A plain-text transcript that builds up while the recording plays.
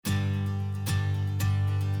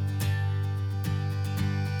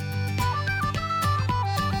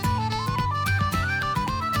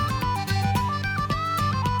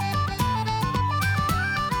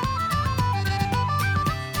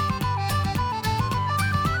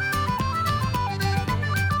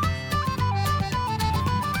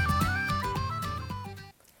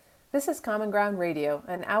This is Common Ground Radio,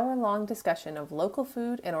 an hour-long discussion of local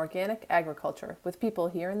food and organic agriculture with people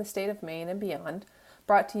here in the state of Maine and beyond,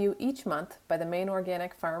 brought to you each month by the Maine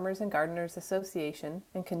Organic Farmers and Gardeners Association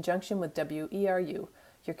in conjunction with WERU,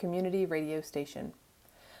 your community radio station.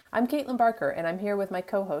 I'm Caitlin Barker, and I'm here with my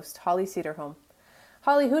co-host, Holly Cederholm.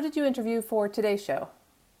 Holly, who did you interview for today's show?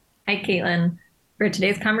 Hi, Caitlin. For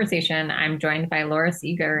today's conversation, I'm joined by Laura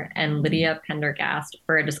Seeger and Lydia Pendergast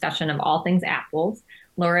for a discussion of all things apples.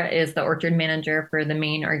 Laura is the orchard manager for the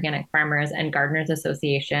Maine Organic Farmers and Gardeners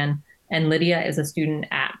Association, and Lydia is a student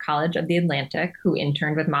at College of the Atlantic who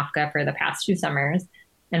interned with MAFCA for the past 2 summers.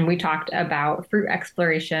 And we talked about fruit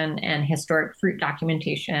exploration and historic fruit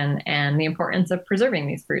documentation and the importance of preserving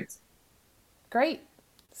these fruits. Great.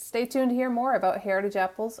 Stay tuned to hear more about heritage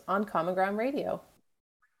apples on Common Ground Radio.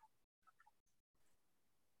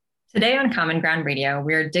 Today on Common Ground Radio,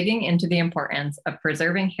 we're digging into the importance of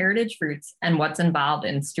preserving heritage fruits and what's involved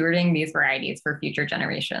in stewarding these varieties for future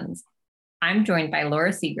generations. I'm joined by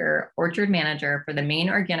Laura Seeger, orchard manager for the Maine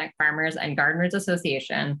Organic Farmers and Gardeners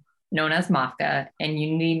Association, known as MAFCA, in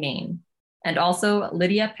Unity, Maine, and also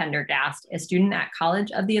Lydia Pendergast, a student at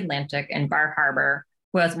College of the Atlantic in Bar Harbor,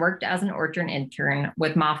 who has worked as an orchard intern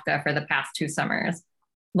with MAFCA for the past 2 summers.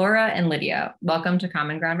 Laura and Lydia, welcome to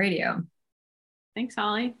Common Ground Radio. Thanks,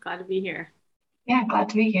 Holly. Glad to be here. Yeah, glad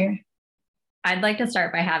to be here. I'd like to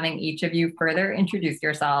start by having each of you further introduce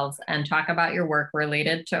yourselves and talk about your work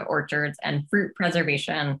related to orchards and fruit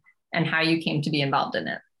preservation and how you came to be involved in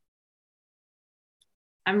it.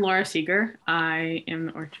 I'm Laura Seeger. I am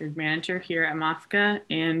the orchard manager here at MAFCA,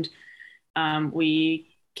 and we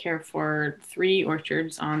care for 3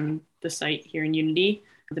 orchards on the site here in Unity.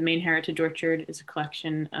 The Maine Heritage Orchard is a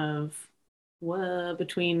collection of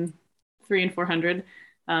between 300 and 400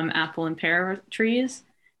 apple and pear trees.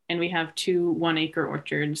 And we have 2 one-acre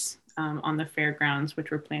orchards on the fairgrounds,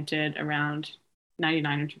 which were planted around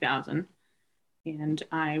 99 or 2000. And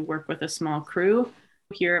I work with a small crew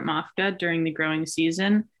here at MAFCA during the growing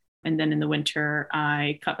season. And then in the winter,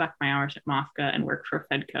 I cut back my hours at MAFCA and work for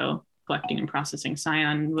Fedco, collecting and processing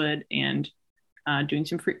scion wood and doing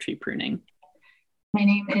some fruit tree pruning. My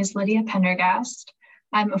name is Lydia Pendergast.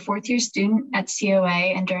 I'm a 4th-year student at COA,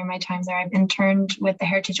 and during my time there, I've interned with the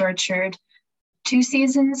Heritage Orchard 2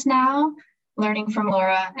 seasons now, learning from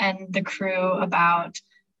Laura and the crew about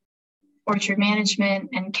orchard management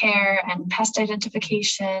and care and pest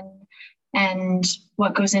identification and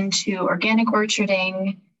what goes into organic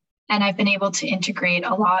orcharding. And I've been able to integrate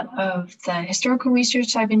a lot of the historical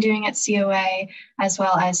research I've been doing at COA, as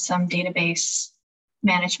well as some database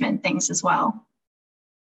management things as well.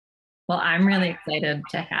 Well, I'm really excited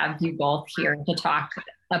to have you both here to talk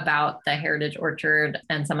about the Heritage Orchard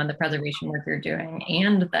and some of the preservation work you're doing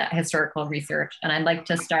and the historical research. And I'd like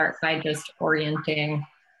to start by just orienting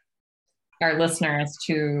our listeners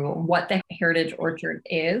to what the Heritage Orchard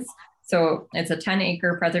is. So it's a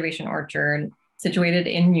 10-acre preservation orchard situated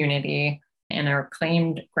in Unity in a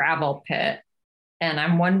reclaimed gravel pit. And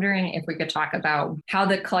I'm wondering if we could talk about how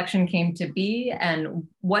the collection came to be and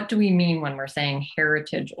what do we mean when we're saying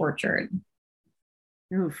heritage orchard?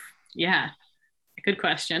 Oof, yeah, good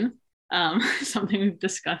question. Something we've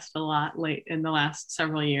discussed a lot late in the last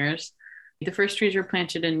several years. The first trees were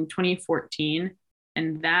planted in 2014,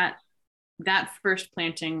 and that first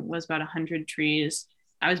planting was about 100 trees.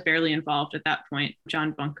 I was barely involved at that point.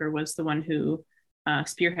 John Bunker was the one who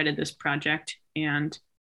spearheaded this project and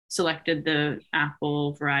selected the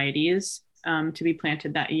apple varieties to be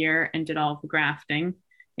planted that year and did all the grafting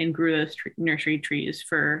and grew those nursery trees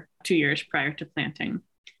for 2 years prior to planting.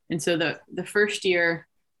 And so the first year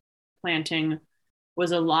planting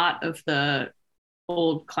was a lot of the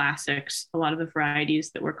old classics, a lot of the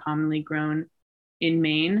varieties that were commonly grown in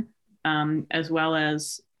Maine, as well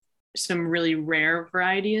as some really rare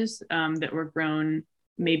varieties that were grown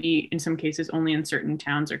maybe in some cases only in certain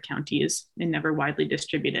towns or counties and never widely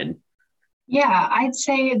distributed. Yeah, I'd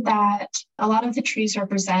say that a lot of the trees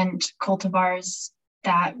represent cultivars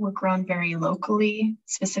that were grown very locally,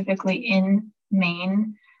 specifically in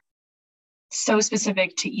Maine, so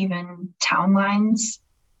specific to even town lines.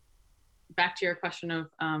 Back to your question of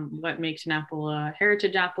what makes an apple a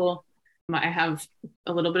heritage apple, I have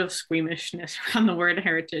a little bit of squeamishness around the word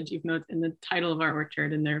heritage, even though it's in the title of our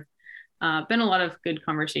orchard, and there been a lot of good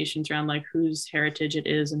conversations around like whose heritage it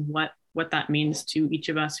is and what that means to each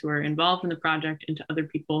of us who are involved in the project and to other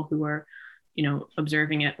people who are,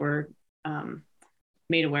 observing it or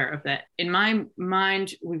made aware of that. In my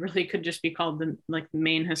mind, we really could just be called the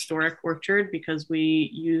Maine Historic Orchard because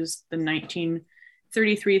we use the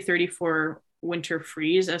 1933-34 winter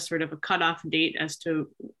freeze as sort of a cutoff date as to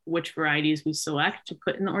which varieties we select to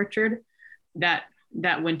put in the orchard. That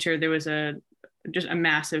winter, there was just a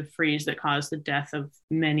massive freeze that caused the death of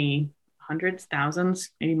many hundreds, thousands,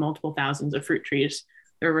 maybe multiple thousands of fruit trees.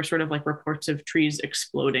 There were sort of like reports of trees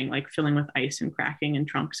exploding, like filling with ice and cracking, and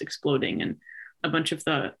trunks exploding. And a bunch of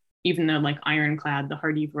even the like ironclad, the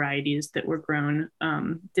hardy varieties that were grown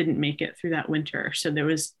didn't make it through that winter. So there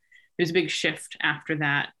was a big shift after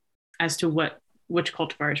that as to which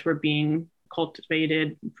cultivars were being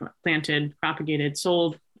cultivated, planted, propagated,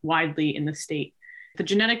 sold widely in the state. The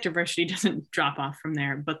genetic diversity doesn't drop off from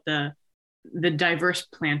there, but the diverse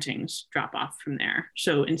plantings drop off from there.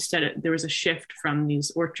 So instead, there was a shift from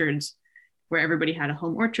these orchards where everybody had a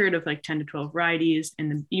home orchard of like 10 to 12 varieties.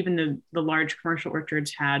 And even the large commercial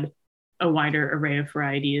orchards had a wider array of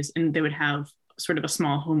varieties, and they would have sort of a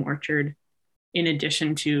small home orchard in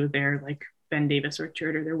addition to their like Ben Davis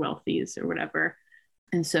orchard or their Wealthies or whatever.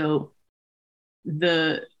 And so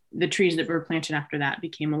the trees that were planted after that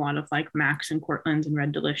became a lot of like Max and Cortlands and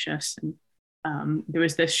Red Delicious. And there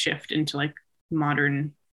was this shift into like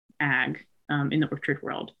modern ag in the orchard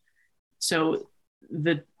world. So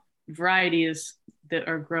the varieties that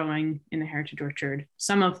are growing in the Heritage Orchard,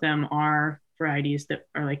 some of them are varieties that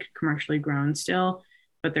are like commercially grown still,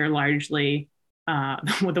 but they're largely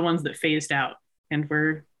the ones that phased out. And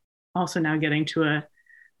we're also now getting to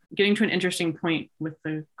an interesting point with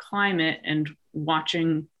the climate and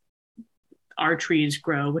watching our trees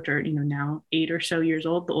grow, which are, now 8 or so years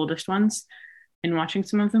old, the oldest ones, and watching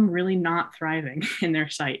some of them really not thriving in their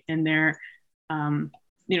site. And they're,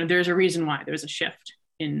 there's a reason why there was a shift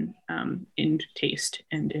in taste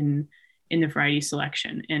and in the variety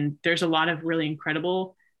selection. And there's a lot of really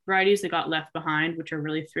incredible varieties that got left behind, which are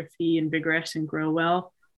really thrifty and vigorous and grow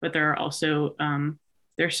well. But there are also,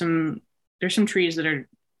 there's some trees that are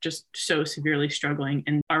just so severely struggling,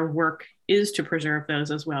 and our work is to preserve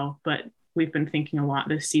those as well. But we've been thinking a lot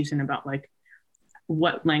this season about like,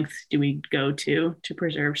 what length do we go to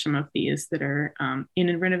preserve some of these that are in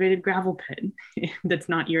a renovated gravel pit that's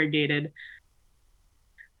not irrigated.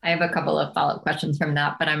 I have a couple of follow-up questions from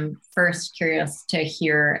that, but I'm first curious to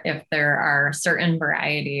hear if there are certain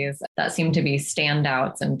varieties that seem to be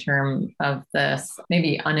standouts in terms of this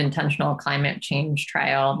maybe unintentional climate change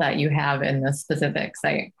trial that you have in this specific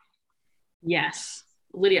site. Yes.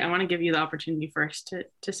 Lydia, I want to give you the opportunity first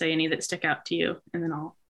to say any that stick out to you, and then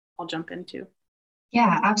I'll jump into.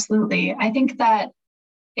 Yeah, absolutely. I think that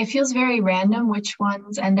it feels very random which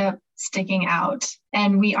ones end up sticking out.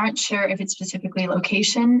 And we aren't sure if it's specifically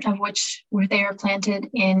location of where they are planted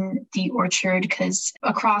in the orchard, because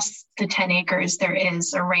across the 10 acres, there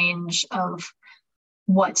is a range of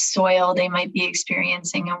what soil they might be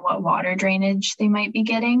experiencing and what water drainage they might be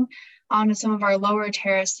getting. On some of our lower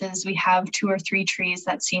terraces, we have 2 or 3 trees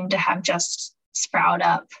that seem to have just sprout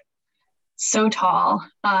up so tall.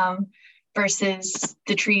 Versus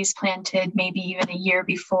the trees planted maybe even a year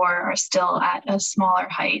before are still at a smaller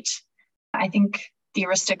height. I think the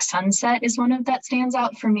Aristic Sunset is one of that stands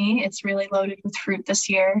out for me. It's really loaded with fruit this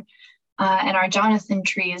year. And our Jonathan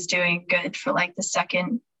tree is doing good for like the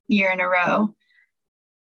second year in a row.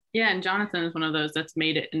 Yeah, and Jonathan is one of those that's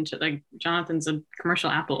made it into, like, Jonathan's a commercial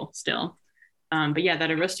apple still. But yeah,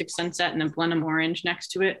 that Aristic Sunset and the Blenheim Orange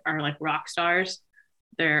next to it are like rock stars.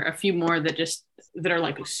 There are a few more that are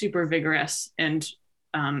like super vigorous and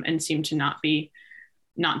seem to not be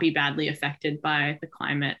badly affected by the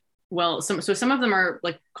climate. Well, some of them are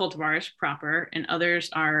like cultivars proper, and others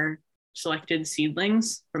are selected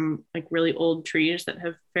seedlings from like really old trees that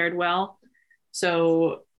have fared well.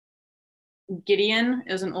 So Gideon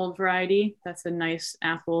is an old variety. That's a nice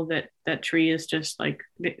apple that tree is just like,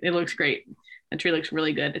 it looks great. The tree looks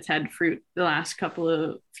really good. It's had fruit the last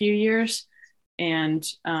few years, and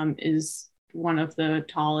is one of the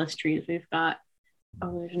tallest trees we've got.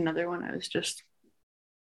 Oh, there's another one.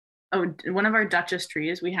 One of our Duchess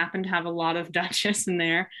trees. We happen to have a lot of Duchess in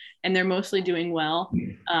there, and they're mostly doing well.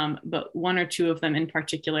 But 1 or 2 of them in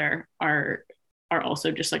particular are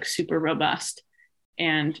also just like super robust.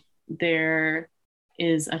 And there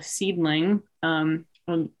is a seedling,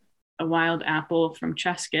 a wild apple from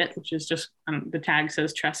Trescott, which is just, the tag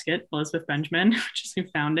says Trescott, Elizabeth Benjamin, which is who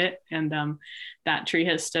found it. And that tree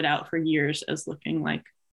has stood out for years as looking like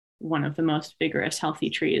one of the most vigorous, healthy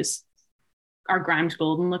trees. Our Grimes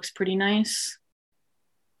Golden looks pretty nice.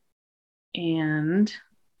 And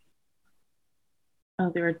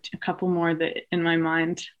there are a couple more that in my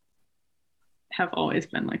mind have always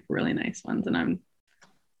been like really nice ones, and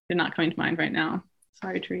they're not coming to mind right now.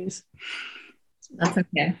 Sorry, trees. That's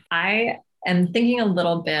okay. I am thinking a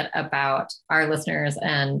little bit about our listeners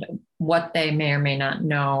and what they may or may not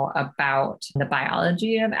know about the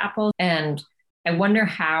biology of apples. And I wonder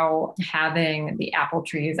how having the apple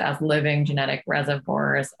trees as living genetic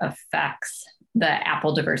reservoirs affects the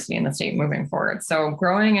apple diversity in the state moving forward. So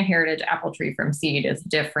growing a heritage apple tree from seed is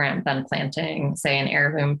different than planting, say, an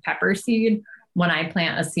heirloom pepper seed. When I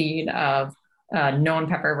plant a seed of a known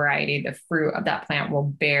pepper variety, the fruit of that plant will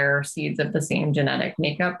bear seeds of the same genetic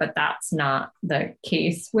makeup, but that's not the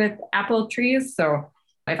case with apple trees. So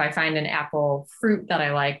if I find an apple fruit that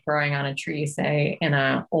I like growing on a tree, say in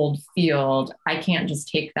an old field, I can't just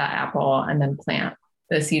take that apple and then plant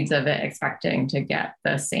the seeds of it expecting to get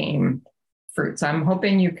the same fruit. So I'm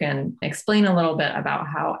hoping you can explain a little bit about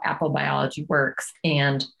how apple biology works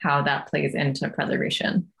and how that plays into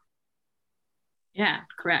preservation. Yeah,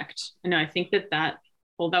 correct. I know. I think that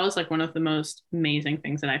was like one of the most amazing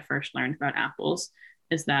things that I first learned about apples,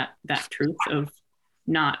 is that truth of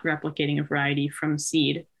not replicating a variety from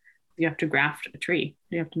seed. You have to graft a tree.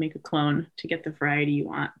 You have to make a clone to get the variety you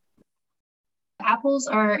want. Apples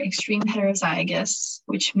are extreme heterozygous,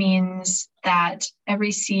 which means that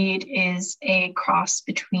every seed is a cross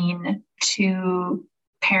between two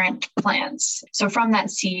parent plants. So from that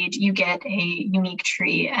seed, you get a unique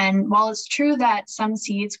tree. And while it's true that some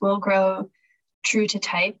seeds will grow true to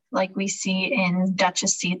type, like we see in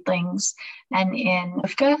Duchess seedlings and in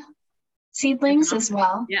Lifka seedlings as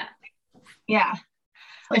well. Yeah. Yeah.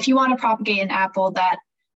 If you want to propagate an apple that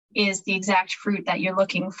is the exact fruit that you're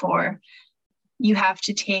looking for, you have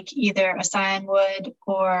to take either a scion wood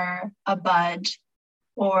or a bud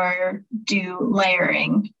or do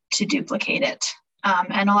layering to duplicate it.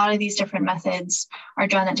 And a lot of these different methods are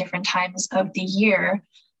done at different times of the year.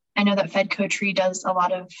 I know that Fedco Tree does a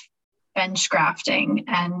lot of bench grafting,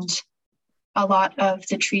 and a lot of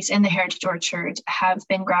the trees in the Heritage Orchard have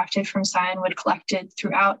been grafted from scion wood collected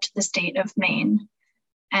throughout the state of Maine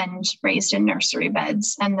and raised in nursery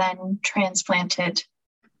beds and then transplanted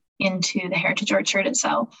into the Heritage Orchard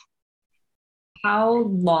itself. How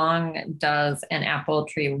long does an apple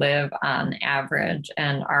tree live on average?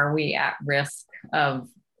 And are we at risk of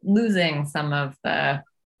losing some of the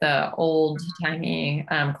old timey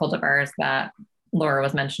cultivars that Laura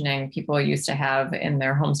was mentioning people used to have in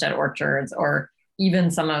their homestead orchards, or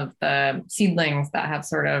even some of the seedlings that have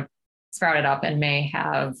sort of sprouted up and may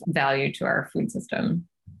have value to our food system?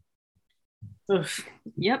 Oof.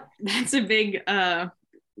 Yep, that's a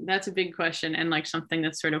big question, and like something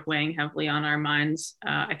that's sort of weighing heavily on our minds.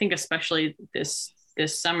 I think especially this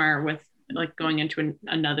summer, with like going into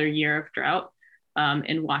another year of drought,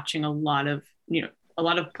 and watching a lot of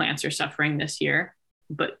plants are suffering this year,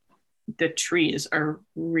 but the trees are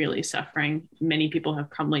really suffering. Many people have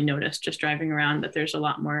probably noticed just driving around that there's a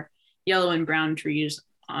lot more yellow and brown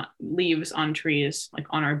leaves on trees, like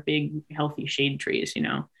on our big healthy shade trees,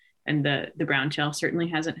 and the brown tail certainly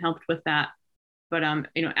hasn't helped with that. But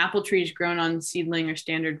apple trees grown on seedling or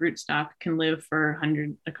standard rootstock can live for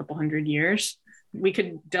a couple hundred years. We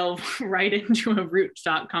could delve right into a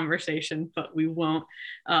rootstock conversation, but we won't.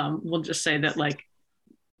 We'll just say that like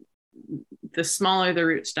the smaller the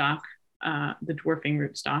rootstock, the dwarfing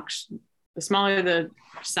rootstocks, the smaller the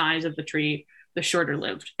size of the tree, the shorter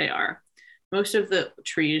lived they are. Most of the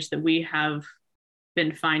trees that we have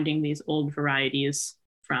been finding these old varieties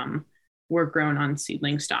from were grown on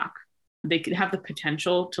seedling stock. They could have the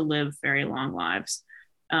potential to live very long lives.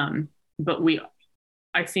 But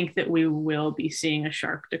I think that we will be seeing a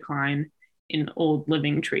sharp decline in old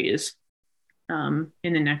living trees in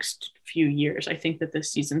the next few years. I think that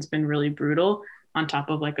this season's been really brutal, on top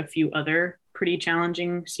of like a few other pretty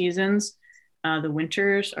challenging seasons. The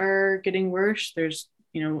winters are getting worse. They're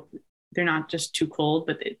not just too cold,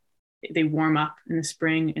 but they warm up in the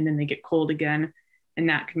spring and then they get cold again. And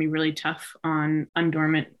that can be really tough on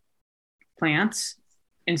undormant plants.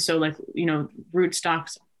 And so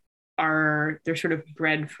rootstocks they're sort of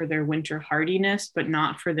bred for their winter hardiness, but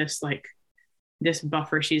not for this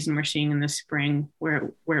buffer season we're seeing in the spring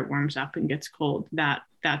where it warms up and gets cold.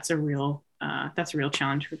 That's a real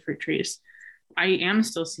challenge for fruit trees. I am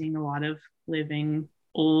still seeing a lot of living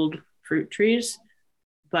old fruit trees,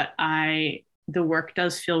 but the work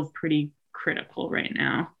does feel pretty critical right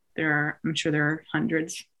now. I'm sure there are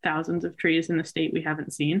hundreds, thousands of trees in the state we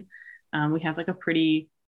haven't seen. We have like a pretty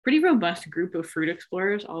robust group of fruit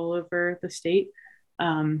explorers all over the state,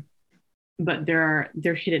 but they're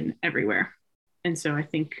hidden everywhere. And so I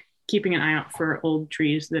think keeping an eye out for old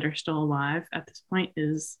trees that are still alive at this point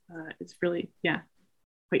is really,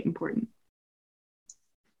 quite important.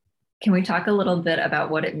 Can we talk a little bit about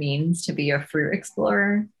what it means to be a fruit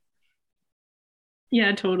explorer?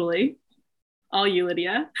 Yeah, totally. All you,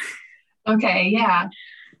 Lydia. Okay, yeah.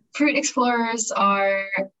 Fruit explorers are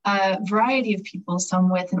a variety of people, some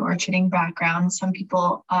with an orcharding background. Some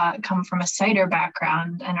people come from a cider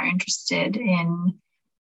background and are interested in,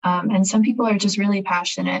 and some people are just really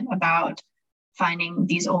passionate about finding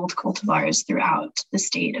these old cultivars throughout the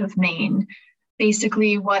state of Maine.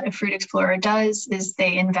 Basically, what a fruit explorer does is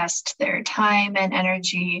they invest their time and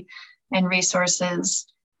energy and resources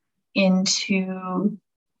into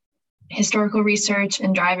historical research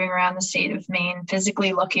and driving around the state of Maine,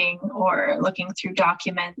 physically looking or looking through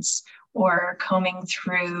documents or combing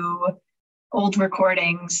through old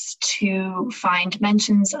recordings to find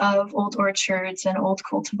mentions of old orchards and old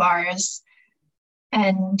cultivars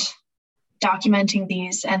and documenting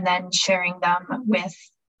these and then sharing them with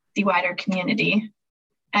the wider community.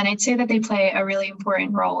 And I'd say that they play a really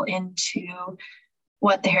important role into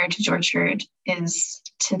what the Heritage Orchard is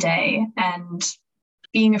today. And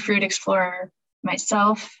being a fruit explorer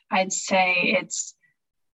myself, I'd say it's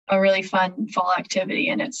a really fun fall activity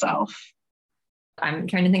in itself. I'm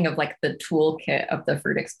trying to think of like the toolkit of the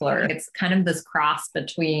fruit explorer. It's kind of this cross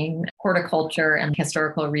between horticulture and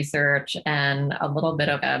historical research and a little bit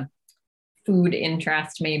of a food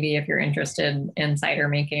interest, maybe if you're interested in cider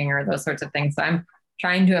making or those sorts of things. So I'm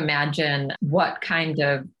trying to imagine what kind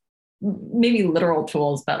of maybe literal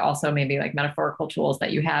tools, but also maybe like metaphorical tools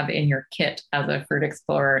that you have in your kit as a fruit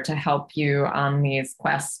explorer to help you on these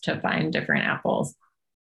quests to find different apples.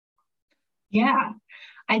 Yeah,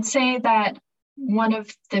 I'd say that one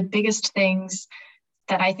of the biggest things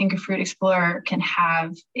that I think a fruit explorer can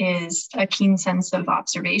have is a keen sense of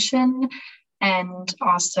observation and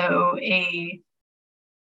also a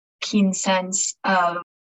keen sense of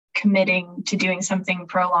committing to doing something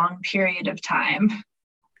for a long period of time.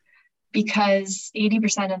 Because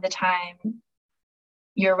 80% of the time,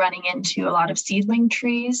 you're running into a lot of seedling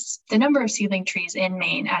trees. The number of seedling trees in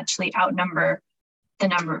Maine actually outnumber the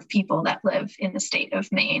number of people that live in the state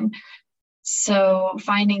of Maine. So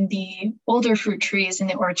finding the older fruit trees in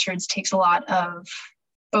the orchards takes a lot of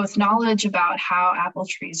both knowledge about how apple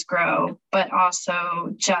trees grow, but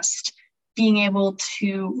also just being able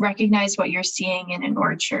to recognize what you're seeing in an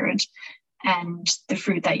orchard and the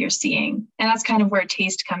fruit that you're seeing. And that's kind of where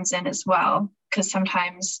taste comes in as well, because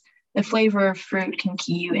sometimes the flavor of fruit can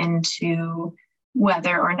key you into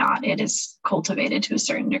whether or not it is cultivated to a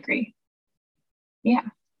certain degree. Yeah.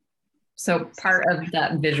 So part of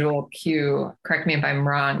that visual cue, correct me if I'm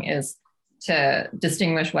wrong, is to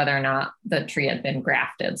distinguish whether or not the tree had been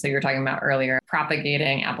grafted. So you were talking about earlier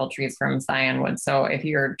propagating apple trees from scionwood. So if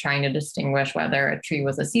you're trying to distinguish whether a tree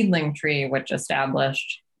was a seedling tree, which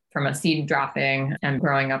established from a seed dropping and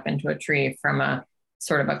growing up into a tree from a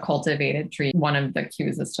sort of a cultivated tree, one of the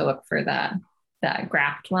cues is to look for that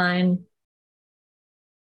graft line.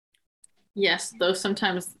 Yes, though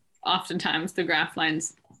oftentimes the graft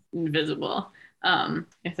line's invisible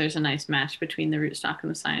if there's a nice match between the rootstock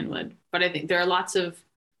and the scionwood. But I think there are lots of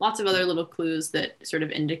other little clues that sort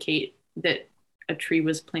of indicate that a tree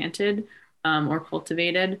was planted or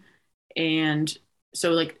cultivated. And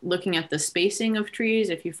so like looking at the spacing of trees,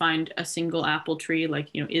 if you find a single apple tree, like,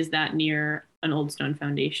 is that near an old stone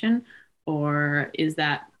foundation, or is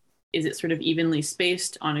it sort of evenly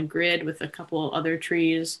spaced on a grid with a couple other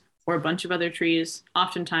trees or a bunch of other trees?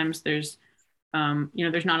 Oftentimes there's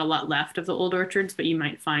not a lot left of the old orchards, but you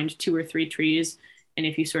might find 2 or 3 trees. And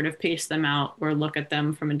if you sort of pace them out or look at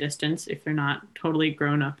them from a distance, if they're not totally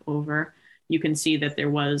grown up over, you can see that there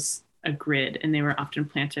was a grid, and they were often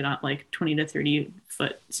planted on like 20 to 30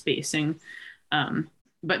 foot spacing.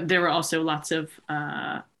 But there were also lots of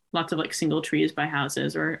like single trees by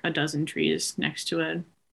houses, or a dozen trees next to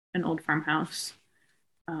an old farmhouse.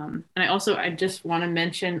 And I just want to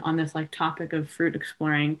mention on this like topic of fruit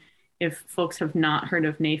exploring, if folks have not heard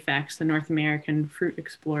of NAFEX, the North American Fruit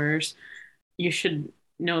Explorers, you should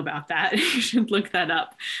know about that. You should look that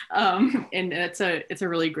up. And it's a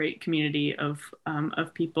really great community of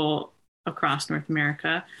people across North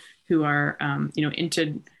America who are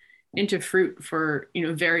into fruit for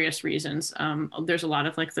various reasons. There's a lot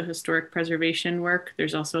of like the historic preservation work.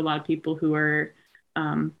 There's also a lot of people who are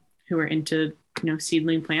into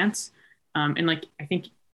seedling plants, and like I think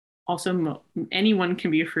also anyone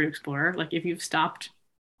can be a fruit explorer. Like if you've stopped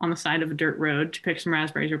on the side of a dirt road to pick some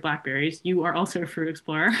raspberries or blackberries, you are also a fruit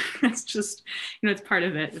explorer. It's just, it's part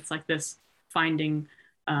of it. It's like this finding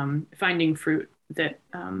fruit that,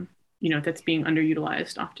 that's being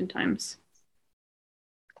underutilized oftentimes.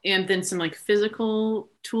 And then some like physical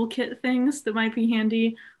toolkit things that might be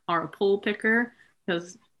handy are a pole picker,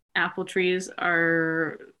 because apple trees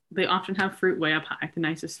they often have fruit way up high. The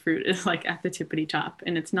nicest fruit is like at the tippity top,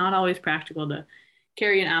 and it's not always practical to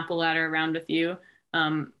carry an apple ladder around with you.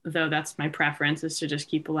 though that's my preference, is to just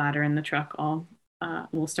keep a ladder in the truck all,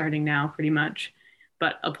 starting now pretty much.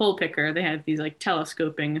 But a pole picker, they have these like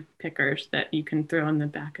telescoping pickers that you can throw in the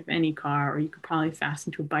back of any car, or you could probably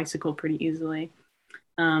fasten to a bicycle pretty easily.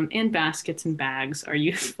 And baskets and bags are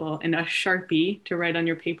useful, and a Sharpie to write on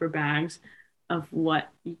your paper bags of what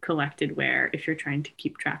you collected where, if you're trying to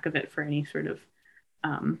keep track of it for any sort of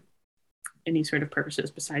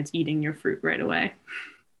purposes besides eating your fruit right away.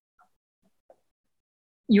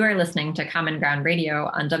 You are listening to Common Ground Radio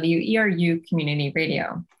on WERU Community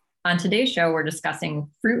Radio. On today's show, we're discussing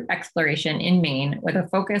fruit exploration in Maine with a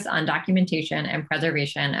focus on documentation and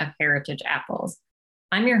preservation of heritage apples.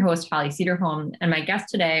 I'm your host, Holly Cederholm, and my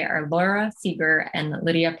guests today are Laura Seeger and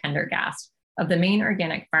Lydia Pendergast of the Maine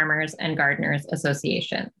Organic Farmers and Gardeners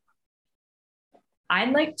Association.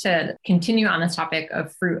 I'd like to continue on this topic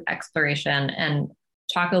of fruit exploration and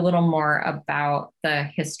talk a little more about the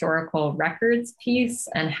historical records piece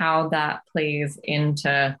and how that plays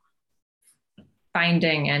into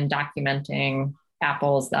finding and documenting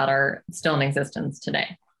apples that are still in existence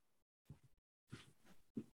today.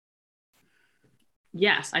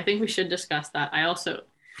 Yes, I think we should discuss that. I also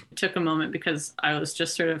took a moment because I was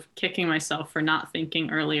just sort of kicking myself for not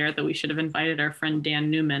thinking earlier that we should have invited our friend Dan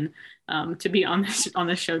Newman to be on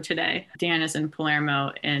this show today. Dan is in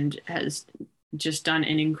Palermo and has just done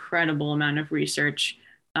an incredible amount of research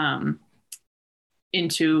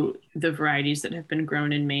into the varieties that have been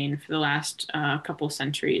grown in Maine for the last couple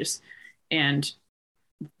centuries. And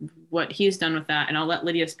what he's done with that, and I'll let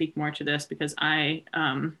Lydia speak more to this because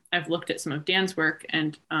I've looked at some of Dan's work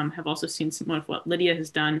and have also seen some of what Lydia has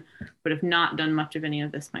done, but have not done much of any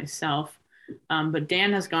of this myself. But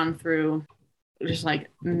Dan has gone through just like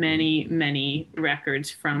many records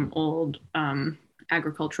from old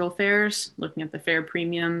agricultural fairs, looking at the fair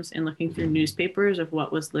premiums and looking through newspapers of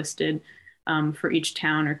what was listed for each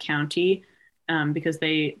town or county, because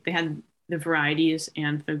they had the varieties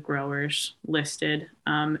and the growers listed.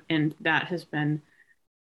 And that has been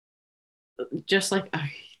just like a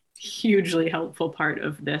hugely helpful part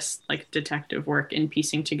of this like detective work in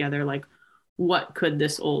piecing together like what could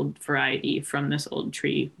this old variety from this old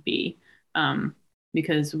tree be?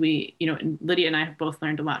 Because we, Lydia and I have both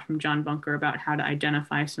learned a lot from John Bunker about how to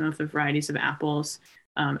identify some of the varieties of apples.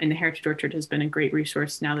 And the Heritage Orchard has been a great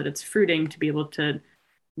resource now that it's fruiting to be able to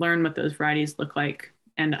learn what those varieties look like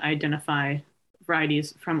and identify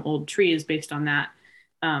varieties from old trees based on that.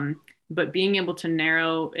 But being able to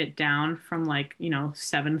narrow it down from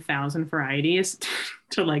 7,000 varieties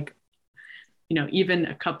to even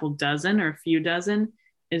a couple dozen or a few dozen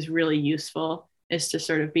is really useful, is to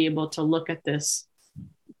sort of be able to look at this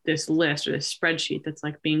list or this spreadsheet that's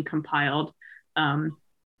like being compiled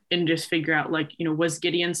and just figure out was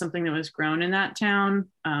Gideon something that was grown in that town?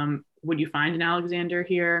 Would you find an Alexander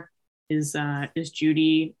here? Is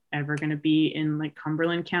Judy ever going to be in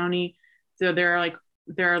Cumberland County? So there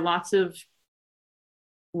are lots of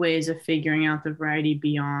ways of figuring out the variety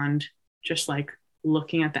beyond just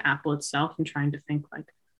looking at the apple itself and trying to think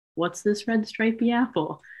what's this red stripy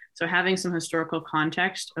apple? So having some historical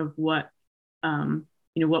context of what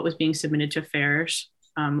was being submitted to fairs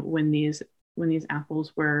when these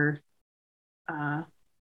apples were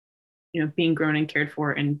being grown and cared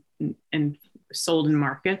for and sold in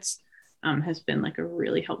markets has been a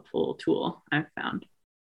really helpful tool, I've found.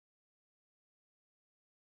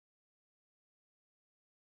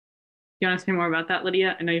 You want to say more about that,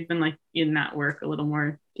 Lydia? I know you've been in that work a little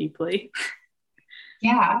more deeply.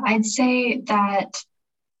 Yeah, I'd say that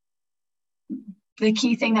the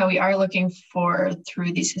key thing that we are looking for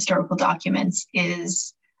through these historical documents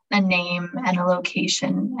is a name and a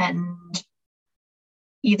location, and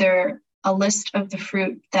either a list of the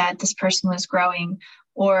fruit that this person was growing,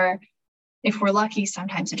 or if we're lucky,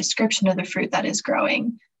 sometimes a description of the fruit that is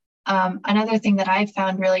growing. Another thing that I've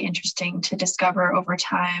found really interesting to discover over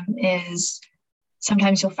time is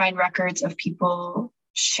sometimes you'll find records of people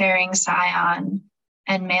sharing scion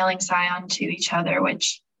and mailing scion to each other,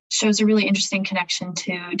 which shows a really interesting connection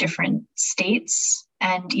to different states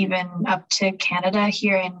and even up to Canada.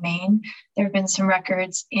 Here in Maine, there have been some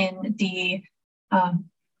records in the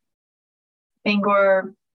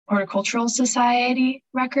Bangor Horticultural Society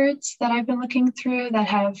records that I've been looking through that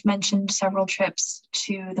have mentioned several trips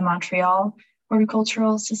to the Montreal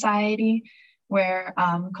Horticultural Society, where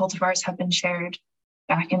cultivars have been shared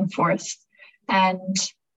back and forth. And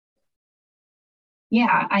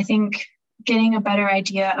yeah, I think getting a better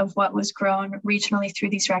idea of what was grown regionally through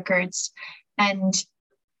these records. And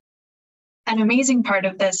an amazing part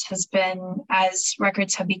of this has been, as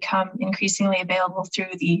records have become increasingly available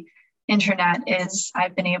through the internet, is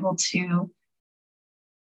I've been able to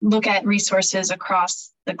look at resources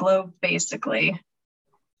across the globe, basically,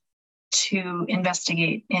 to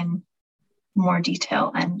investigate in more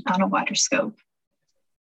detail and on a wider scope.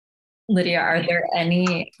 Lydia, are there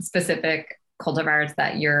any specific cultivars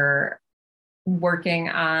that you're working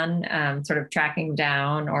on, sort of tracking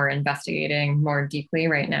down or investigating more deeply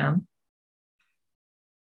right now?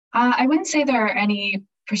 I wouldn't say there are any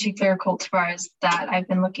particular cultivars that I've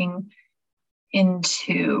been looking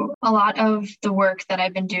into. A lot of the work that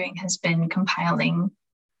I've been doing has been compiling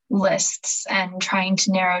lists and trying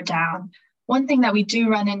to narrow down. One thing that we do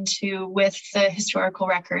run into with the historical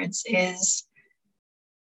records is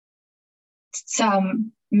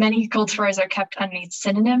many cultivars are kept underneath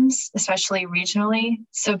synonyms, especially regionally.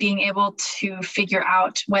 So being able to figure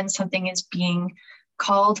out when something is being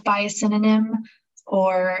called by a synonym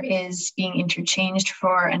or is being interchanged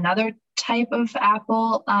for another type of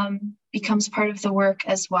apple becomes part of the work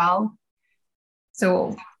as well.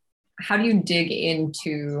 So how do you dig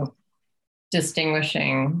into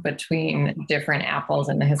distinguishing between different apples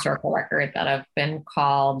in the historical record that have been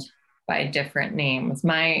called by different names?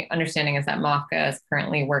 My understanding is that MOFGA is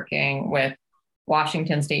currently working with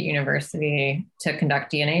Washington State University to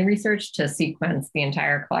conduct DNA research to sequence the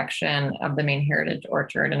entire collection of the Maine Heritage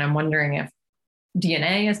Orchard. And I'm wondering if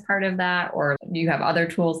DNA is part of that, or do you have other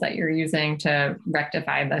tools that you're using to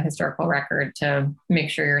rectify the historical record to make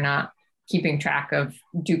sure you're not keeping track of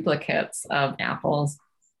duplicates of apples?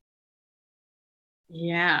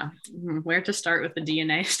 Yeah, where to start with the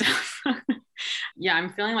DNA stuff? Yeah,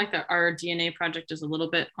 I'm feeling like our DNA project is a little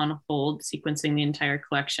bit on hold, sequencing the entire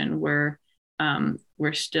collection. We're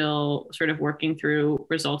still sort of working through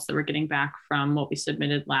results that we're getting back from what we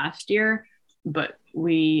submitted last year, but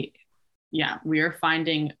we are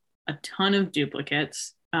finding a ton of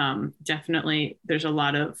duplicates. Definitely, there's a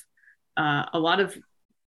lot of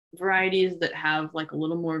varieties that have like a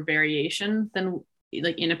little more variation than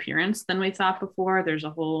like in appearance than we thought before. There's a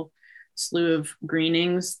whole slew of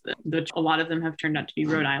greenings, which a lot of them have turned out to be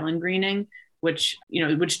Rhode Island greening, which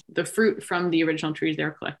the fruit from the original trees they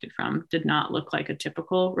were collected from did not look like a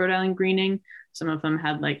typical Rhode Island greening. Some of them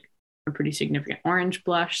had like a pretty significant orange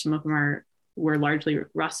blush. Some of them were largely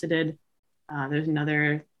russeted. There's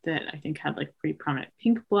another that I think had like pretty prominent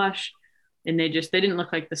pink blush, and they didn't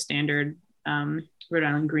look like the standard Rhode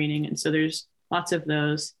Island greening. And so there's lots of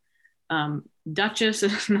those. Duchess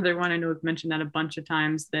is another one. I know we've mentioned that a bunch of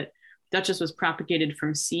times, that Duchess was propagated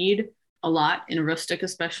from seed a lot in rustic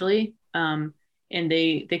especially, and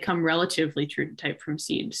they come relatively true to type from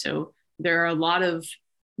seed. So there are a lot of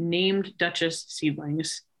named Duchess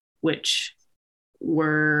seedlings which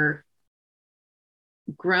were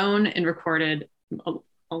grown and recorded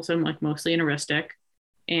also like mostly in a rustic,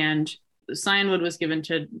 and Cyanwood was given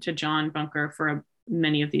to John Bunker for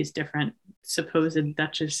many of these different supposed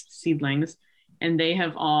Duchess seedlings, and they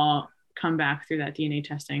have all come back through that DNA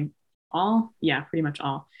testing, pretty much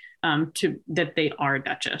all, to that they are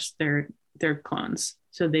Duchess. They're clones.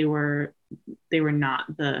 So they were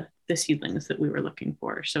not the seedlings that we were looking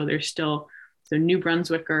for. So there's still the New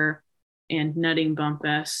Brunswicker and Nutting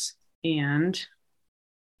Bumpus and,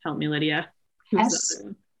 help me, Lydia. Hess,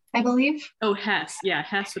 I believe. Oh, Hess. Yeah,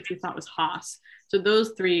 Hess, which we thought was Haas. So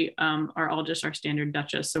those three are all just our standard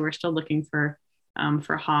Duchess. So we're still looking for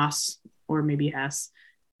Haas or maybe Hess,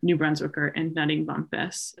 New Brunswicker, and Nutting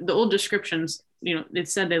Bumpus. The old descriptions, it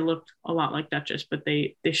said they looked a lot like Duchess, but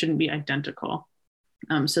they shouldn't be identical.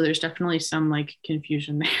 So there's definitely some like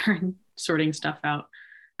confusion there and sorting stuff out.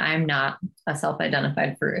 I'm not a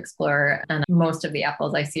self-identified fruit explorer, and most of the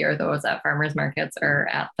apples I see are those at farmers markets or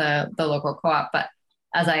at the local co-op. But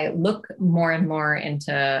as I look more and more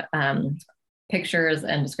into pictures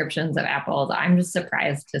and descriptions of apples, I'm just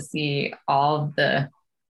surprised to see all the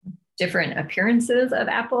different appearances of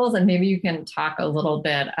apples. And maybe you can talk a little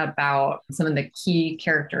bit about some of the key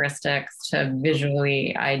characteristics to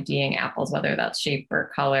visually IDing apples, whether that's shape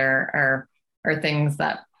or color or things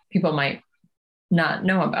that people might not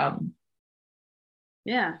know about.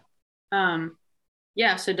 Yeah.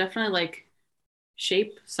 So definitely like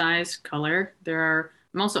shape, size, color.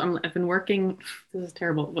 I've been working, this is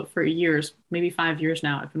terrible, but for years, maybe 5 years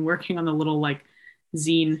now, I've been working on the little like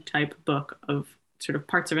zine type book of sort of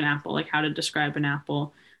parts of an apple, like how to describe an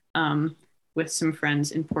apple, with some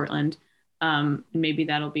friends in Portland. Maybe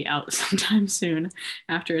that'll be out sometime soon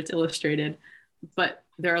after it's illustrated. But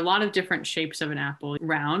there are a lot of different shapes of an apple.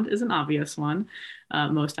 Round is an obvious one.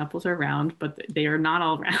 Most apples are round, but they are not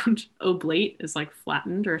all round. Oblate is like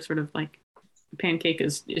flattened, or sort of like pancake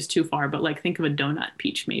is too far, but like think of a donut.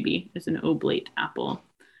 Peach maybe is an oblate apple.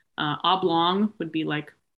 Oblong would be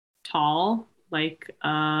like tall, like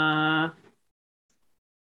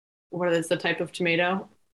what is the type of tomato?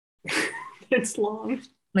 It's long.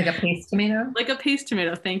 Like a paste tomato? Like a paste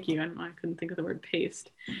tomato. Thank you. I couldn't think of the word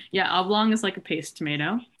paste. Yeah, oblong is like a paste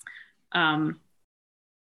tomato.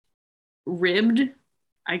 Ribbed,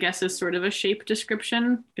 I guess, is sort of a shape description.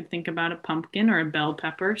 You could think about a pumpkin or a bell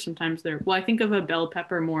pepper. Sometimes I think of a bell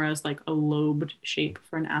pepper more as like a lobed shape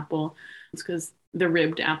for an apple. It's because the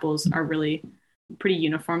ribbed apples are really pretty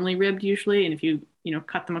uniformly ribbed usually. And if you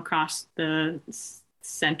cut them across the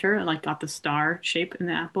center, like got the star shape in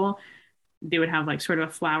the apple, they would have like sort of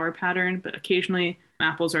a flower pattern. But occasionally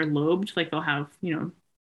apples are lobed, like they'll have,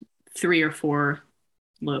 3 or 4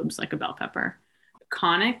 lobes, like a bell pepper.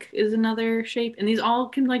 Conic is another shape, and these all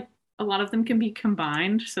can, like, a lot of them can be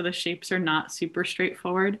combined, so the shapes are not super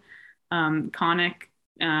straightforward. Conic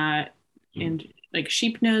and like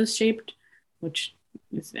sheep nose shaped, which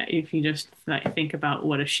is, if you just think about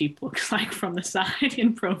what a sheep looks like from the side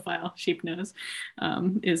in profile, sheep nose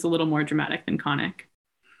is a little more dramatic than conic.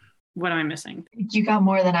 What am I missing? You got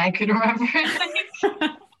more than I could remember.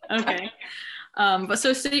 Okay. But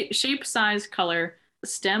so shape, size, color.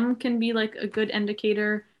 Stem can be like a good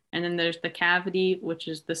indicator, and then there's the cavity, which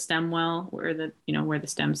is the stem well, where the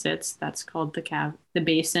stem sits. That's called the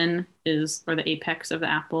basin is, or the apex of the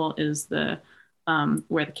apple is the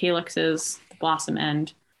where the calyx is, the blossom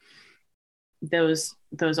end. Those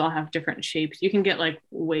all have different shapes. You can get like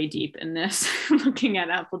way deep in this looking at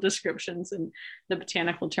apple descriptions and the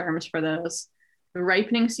botanical terms for those. The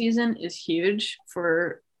ripening season is huge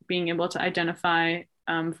for being able to identify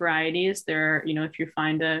varieties. If you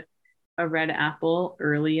find a red apple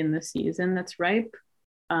early in the season that's ripe,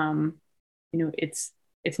 it's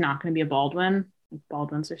not going to be a Baldwin.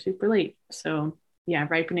 Baldwins are super late. So yeah,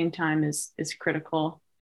 ripening time is critical.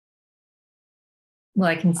 Well,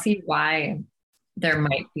 I can see why there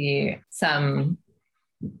might be some,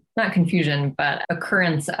 not confusion, but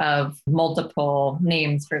occurrence of multiple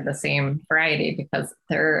names for the same variety, because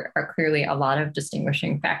there are clearly a lot of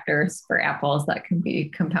distinguishing factors for apples that can be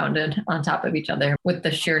compounded on top of each other. With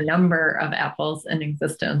the sheer number of apples in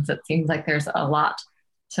existence, it seems like there's a lot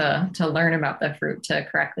to learn about the fruit to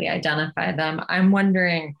correctly identify them. I'm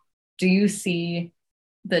wondering, do you see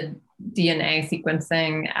the DNA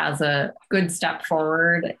sequencing as a good step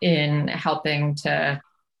forward in helping to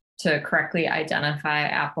correctly identify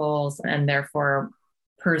apples and therefore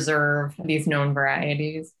preserve these known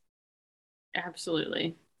varieties?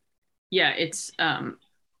 Absolutely. Yeah, it's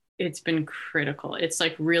been critical. It's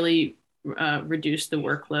like really reduced the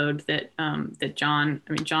workload that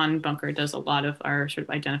John Bunker does a lot of our sort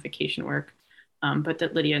of identification work, but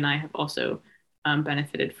that Lydia and I have also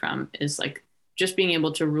benefited from, is like just being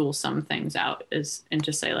able to rule some things out and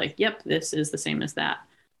just say like, yep, this is the same as that.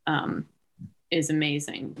 Is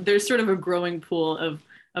amazing. There's sort of a growing pool of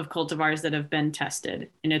cultivars that have been tested,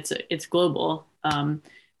 and it's global,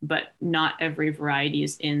 but not every variety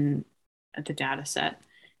is in the data set.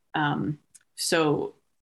 So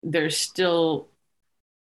there's still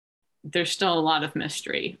a lot of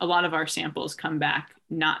mystery. A lot of our samples come back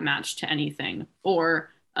not matched to anything,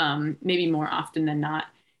 or maybe more often than not,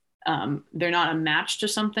 they're not a match to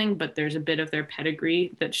something, but there's a bit of their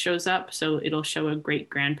pedigree that shows up. So it'll show a great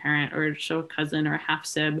grandparent, or show a cousin or a half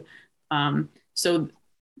sib. So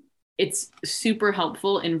it's super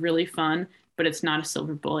helpful and really fun, but it's not a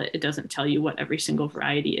silver bullet. It doesn't tell you what every single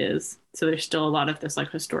variety is. So there's still a lot of this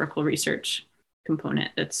like historical research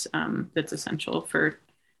component that's essential for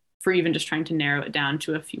even just trying to narrow it down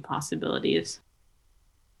to a few possibilities.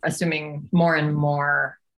 Assuming more and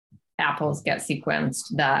more apples get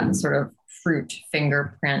sequenced, that sort of fruit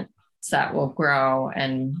fingerprint set will grow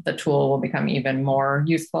and the tool will become even more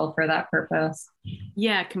useful for that purpose.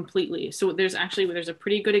 Yeah, completely. So there's a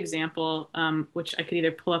pretty good example, which I could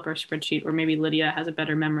either pull up our spreadsheet, or maybe Lydia has a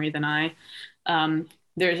better memory than I.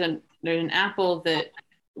 There's an apple that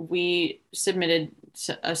we submitted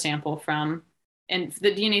a sample from, and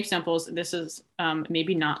the DNA samples, this is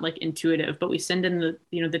maybe not like intuitive, but we send in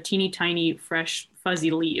the teeny tiny fresh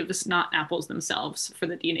fuzzy leaves, not apples themselves, for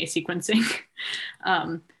the DNA sequencing.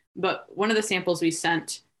 But one of the samples we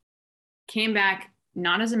sent came back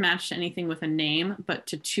not as a match to anything with a name, but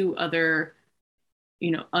to 2 other,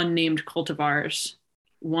 unnamed cultivars.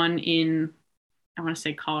 One in, I want to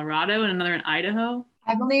say Colorado, and another in Idaho.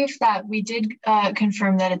 I believe that we did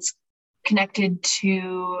confirm that it's connected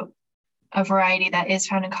to a variety that is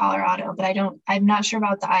found in Colorado, but I'm not sure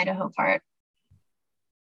about the Idaho part.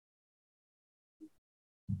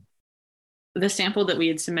 The sample that we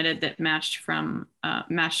had submitted that matched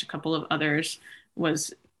a couple of others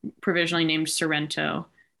was provisionally named Sorrento,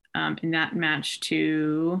 and that matched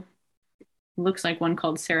to looks like one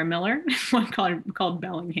called Sarah Miller, one called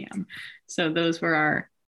Bellingham. So those were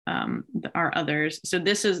our others. So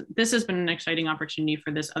this has been an exciting opportunity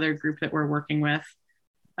for this other group that we're working with,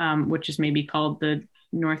 which is maybe called the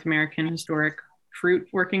North American Historic Fruit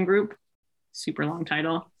Working Group. Super long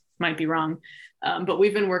title, might be wrong. But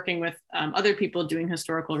we've been working with other people doing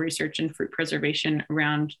historical research and fruit preservation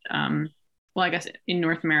around, well, I guess in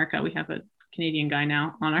North America. We have a Canadian guy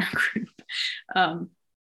now on our group.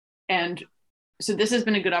 And so this has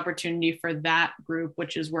been a good opportunity for that group,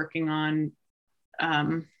 which is working on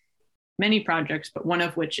many projects, but one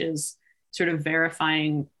of which is sort of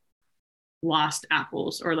verifying lost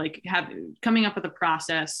apples, or like coming up with a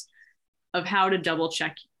process of how to double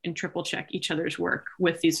check and triple check each other's work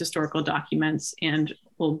with these historical documents and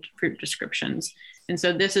old fruit descriptions. And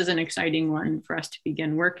so this is an exciting one for us to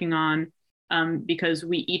begin working on, because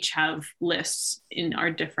we each have lists in our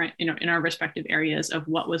different, in our respective areas of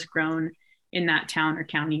what was grown in that town or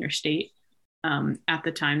county or state at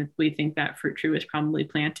the time we think that fruit tree was probably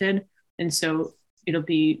planted. And so it'll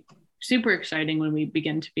be super exciting when we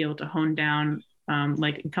begin to be able to hone down,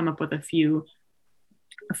 and come up with a few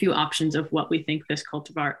options of what we think this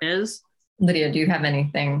cultivar is. Lydia, do you have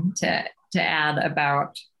anything to add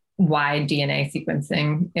about why DNA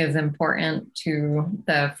sequencing is important to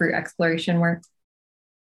the fruit exploration work?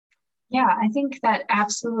 Yeah, I think that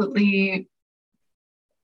absolutely.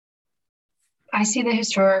 I see the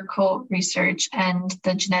historical research and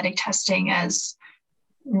the genetic testing as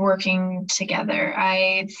working together.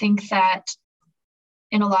 I think that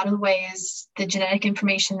in a lot of ways, the genetic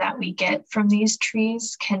information that we get from these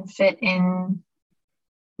trees can fit in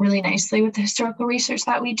really nicely with the historical research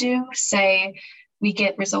that we do. Say we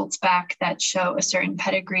get results back that show a certain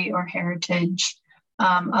pedigree or heritage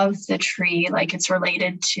of the tree, like it's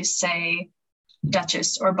related to, say,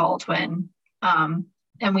 Duchess or Baldwin.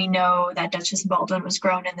 And we know that Duchess and Baldwin was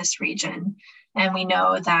grown in this region. And we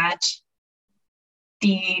know that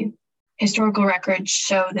the historical records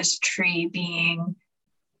show this tree being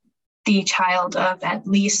the child of at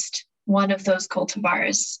least one of those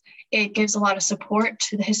cultivars. It gives a lot of support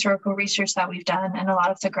to the historical research that we've done and a lot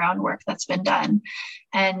of the groundwork that's been done.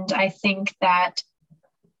 And I think that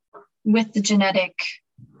with the genetic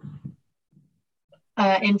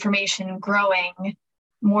information growing,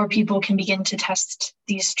 more people can begin to test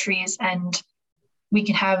these trees, and we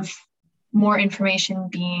can have more information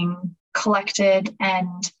being collected,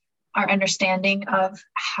 and our understanding of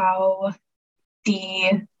how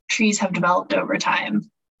the trees have developed over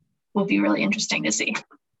time will be really interesting to see.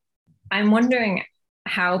 I'm wondering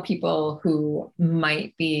how people who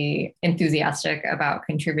might be enthusiastic about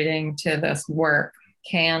contributing to this work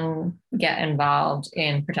can get involved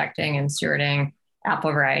in protecting and stewarding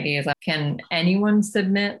apple varieties. Can anyone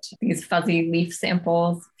submit these fuzzy leaf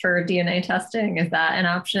samples for DNA testing? Is that an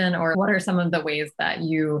option? Or what are some of the ways that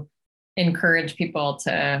you encourage people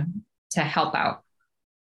to help out?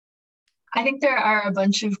 I think there are a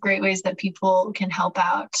bunch of great ways that people can help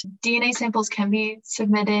out. DNA samples can be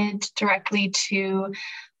submitted directly to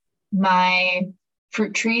my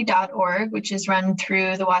fruittree.org, which is run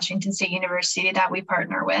through the Washington State University that we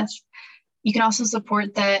partner with. You can also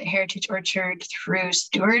support the Heritage Orchard through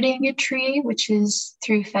stewarding a tree, which is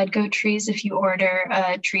through FedGo Trees. If you order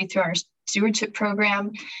a tree through our stewardship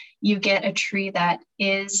program, you get a tree that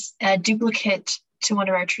is a duplicate to one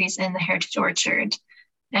of our trees in the Heritage Orchard.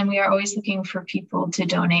 And we are always looking for people to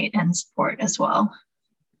donate and support as well.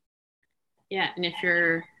 Yeah, and if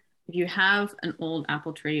you have an old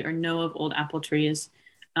apple tree or know of old apple trees,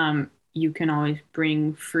 you can always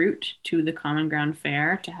bring fruit to the Common Ground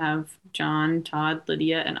Fair to have John, Todd,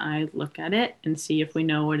 Lydia, and I look at it and see if we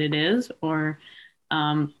know what it is, or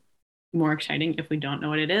more exciting, if we don't know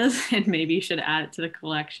what it is, and maybe should add it to the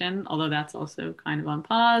collection, although that's also kind of on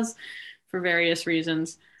pause for various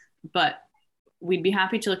reasons. But we'd be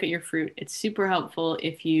happy to look at your fruit. It's super helpful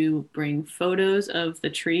if you bring photos of the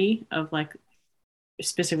tree, of like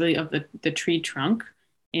specifically of the tree trunk,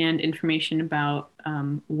 and information about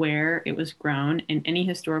where it was grown, and any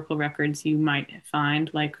historical records you might find.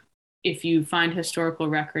 Like if you find historical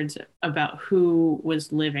records about who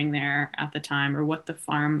was living there at the time or what the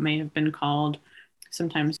farm may have been called,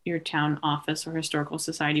 sometimes your town office or historical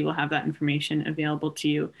society will have that information available to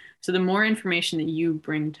you. So the more information that you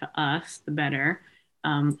bring to us, the better.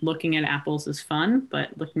 Looking at apples is fun,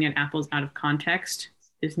 but looking at apples out of context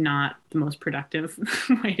is not the most productive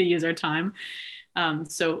way to use our time.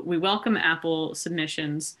 So we welcome apple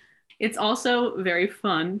submissions. It's also very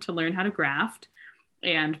fun to learn how to graft.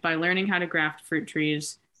 And by learning how to graft fruit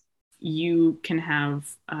trees, you can have,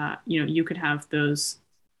 you could have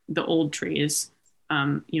the old trees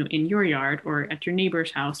in your yard or at your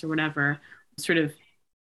neighbor's house or whatever, sort of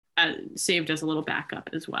saved as a little backup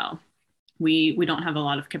as well. We don't have a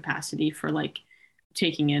lot of capacity for like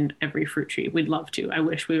taking in every fruit tree. We'd love to. I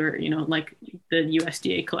wish we were, like the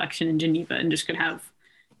USDA collection in Geneva and just could have,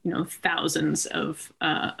 thousands of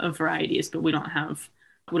varieties, but we don't have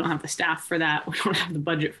the staff for that. We don't have the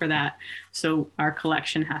budget for that. So our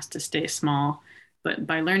collection has to stay small. But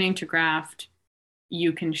by learning to graft,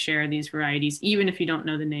 you can share these varieties, even if you don't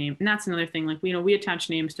know the name. And that's another thing, like, we attach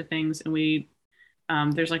names to things, and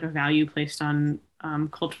there's like a value placed on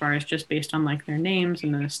cultivars just based on like their names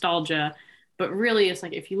and the nostalgia. But really it's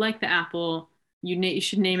like, if you like the apple, you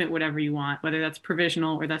should name it whatever you want, whether that's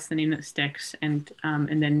provisional or that's the name that sticks. And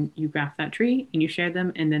then you graft that tree and you share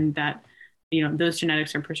them. And then that, those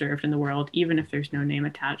genetics are preserved in the world, even if there's no name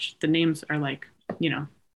attached. The names are like,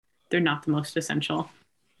 they're not the most essential.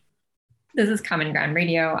 This is Common Ground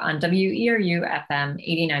Radio on WERU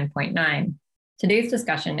FM 89.9. Today's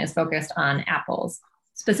discussion is focused on apples.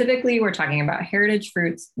 Specifically, we're talking about heritage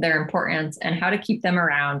fruits, their importance, and how to keep them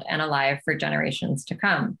around and alive for generations to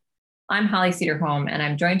come. I'm Holly Cederholm, and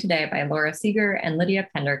I'm joined today by Laura Seeger and Lydia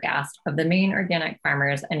Pendergast of the Maine Organic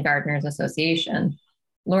Farmers and Gardeners Association.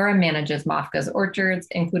 Laura manages MOFGA's orchards,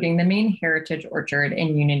 including the Maine Heritage Orchard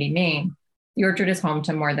in Unity, Maine. The orchard is home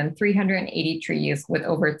to more than 380 trees with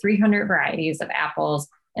over 300 varieties of apples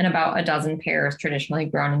and about a dozen pears traditionally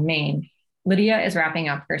grown in Maine. Lydia is wrapping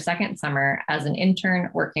up her second summer as an intern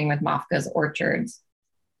working with MOFGA's orchards.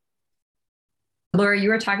 Laura, you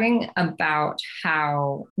were talking about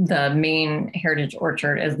how the Maine Heritage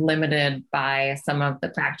Orchard is limited by some of the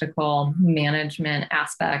practical management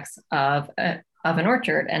aspects of an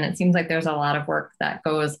orchard. And it seems like there's a lot of work that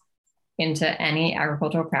goes into any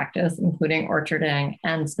agricultural practice, including orcharding.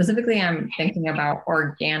 And specifically, I'm thinking about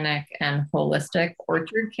organic and holistic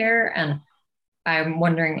orchard care. And I'm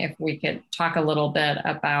wondering if we could talk a little bit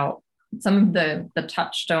about some of the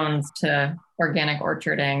touchstones to organic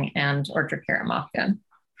orcharding and orchard care at MOFGA.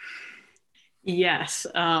 Yes.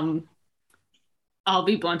 I'll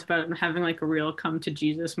be blunt about it. I'm having like a real come to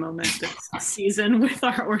Jesus moment this season with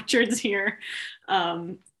our orchards here.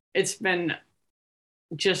 It's been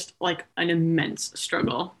just like an immense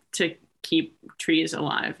struggle to keep trees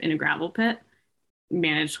alive in a gravel pit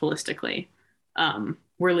managed holistically.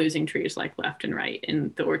 We're losing trees like left and right,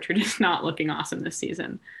 and the orchard is not looking awesome this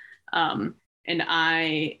season. And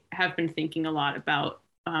I have been thinking a lot about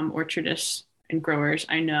orchardists and growers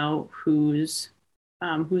I know whose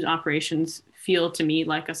operations feel to me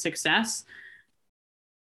like a success.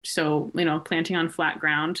 So, planting on flat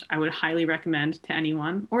ground, I would highly recommend to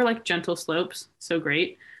anyone, or like gentle slopes, so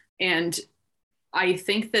great. And I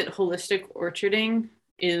think that holistic orcharding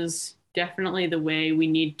is definitely the way we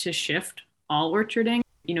need to shift all orcharding.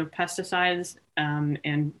 Pesticides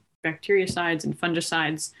and bactericides and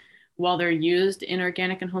fungicides, while they're used in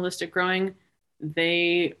organic and holistic growing,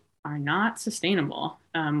 they are not sustainable.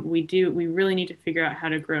 We really need to figure out how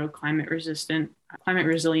to grow climate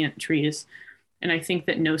resilient trees. And I think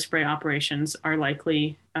that no spray operations are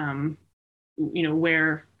likely,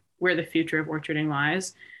 where the future of orcharding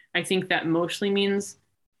lies. I think that mostly means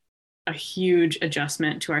a huge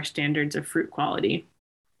adjustment to our standards of fruit quality.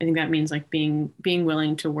 I think that means like being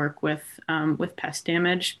willing to work with pest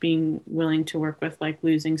damage, being willing to work with like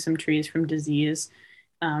losing some trees from disease,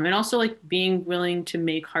 and also like being willing to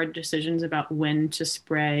make hard decisions about when to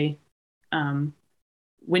spray,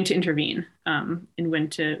 when to intervene, and when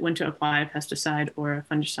to apply a pesticide or a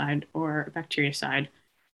fungicide or a bactericide.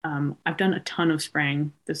 I've done a ton of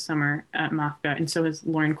spraying this summer at MOFGA, and so has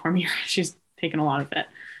Lauren Cormier. She's taken a lot of it.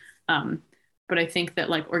 But I think that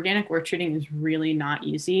like organic orcharding is really not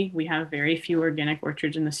easy. We have very few organic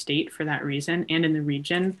orchards in the state for that reason, and in the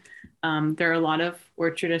region. There are a lot of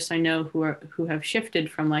orchardists I know who have shifted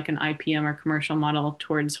from like an IPM or commercial model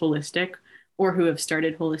towards holistic, or who have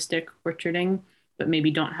started holistic orcharding, but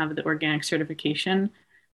maybe don't have the organic certification.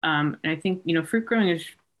 And I think, fruit growing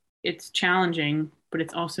it's challenging, but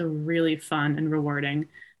it's also really fun and rewarding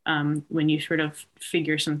when you sort of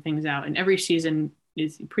figure some things out. And every season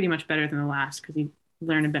is pretty much better than the last because you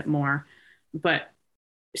learn a bit more. But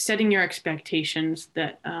setting your expectations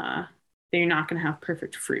that they're not going to have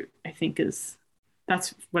perfect fruit, I think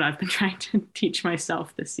that's what I've been trying to teach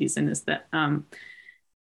myself this season, is that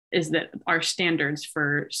our standards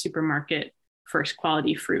for supermarket first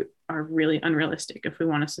quality fruit are really unrealistic if we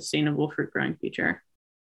want a sustainable fruit growing future.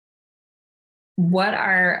 What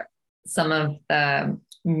are some of the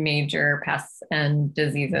major pests and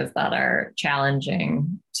diseases that are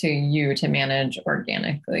challenging to you to manage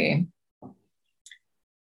organically?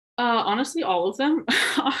 Honestly, all of them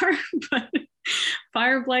are,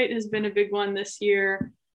 fire blight has been a big one this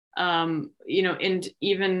year. And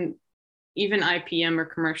even IPM or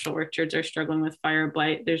commercial orchards are struggling with fire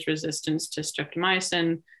blight. There's resistance to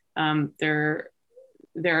streptomycin. There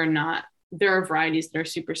are varieties that are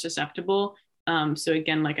super susceptible. So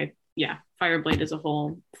again, fire blight is a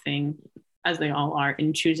whole thing, as they all are,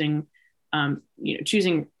 in choosing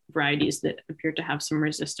varieties that appear to have some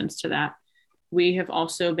resistance to that. We have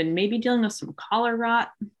also been maybe dealing with some collar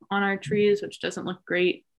rot on our trees, which doesn't look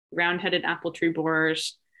great. Round-headed apple tree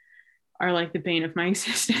borers are like the bane of my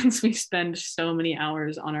existence. We spend so many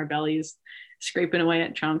hours on our bellies, scraping away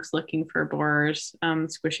at trunks, looking for borers,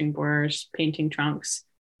 squishing borers, painting trunks.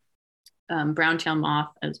 Brown-tail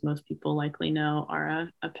moth, as most people likely know, are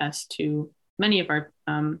a pest to many of our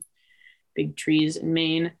big trees in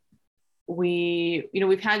Maine.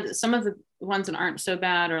 We've had some of the ones that aren't so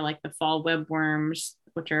bad are like the fall webworms,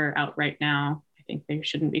 which are out right now. I think they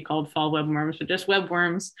shouldn't be called fall webworms, but just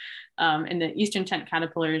webworms. And the eastern tent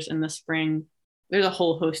caterpillars in the spring. There's a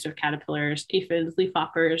whole host of caterpillars, aphids,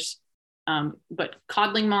 leafhoppers, but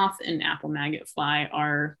codling moth and apple maggot fly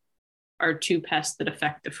are two pests that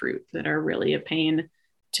affect the fruit that are really a pain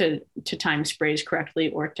to time sprays correctly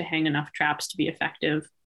or to hang enough traps to be effective.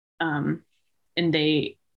 And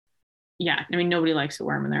nobody likes a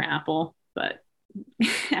worm in their apple, but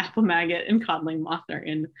apple maggot and codling moth are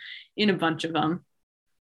in a bunch of them.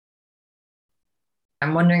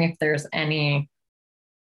 I'm wondering if there's any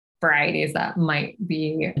varieties that might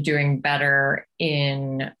be doing better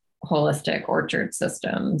in holistic orchard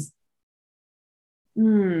systems.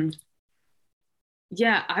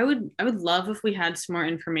 Yeah, I would love if we had some more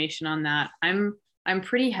information on that. I'm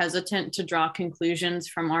pretty hesitant to draw conclusions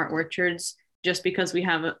from our orchards just because we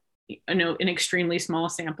have an extremely small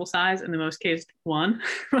sample size, in the most case one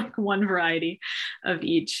variety of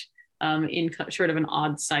each in sort of an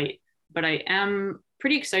odd site. But I am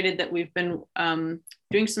pretty excited that we've been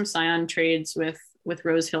doing some scion trades with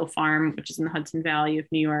Rose Hill Farm, which is in the Hudson Valley of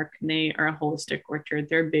New York. And they are a holistic orchard.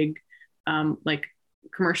 They're a big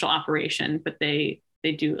commercial operation, but they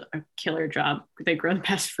do a killer job. They grow the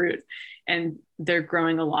best fruit, and they're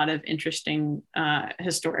growing a lot of interesting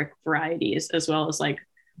historic varieties, as well as like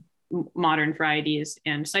modern varieties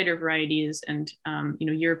and cider varieties and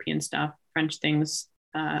European stuff, French things,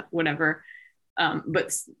 whatever.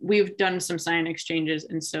 But we've done some scion exchanges,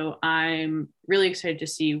 and so I'm really excited to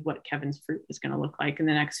see what Kevin's fruit is going to look like in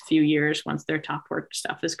the next few years once their top work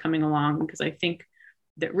stuff is coming along, because I think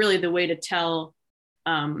that really the way to tell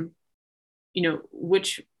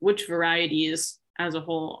which varieties as a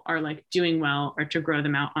whole are like doing well or to grow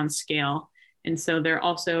them out on scale. And so they're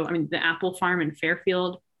also, the apple farm in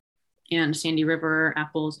Fairfield and Sandy River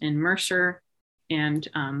apples in Mercer and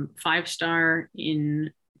Five Star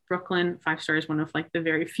in Brooklyn. Five Star is one of like the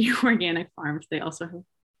very few organic farms. They also have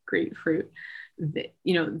great fruit. They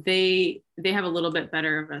have a little bit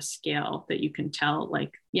better of a scale that you can tell,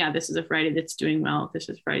 like, yeah, this is a variety that's doing well. This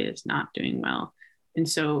is a variety that's not doing well. And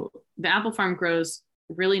so the apple farm grows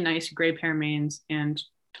really nice gray pear mains and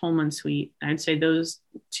Tolman Sweet. I'd say those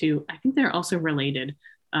two, I think they're also related.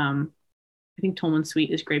 I think Tolman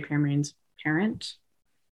Sweet is gray pear main's parent,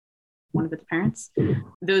 one of its parents.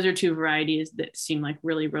 Those are two varieties that seem like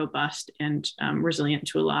really robust and resilient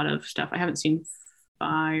to a lot of stuff. I haven't seen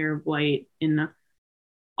fire blight in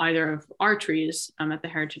either of our trees at the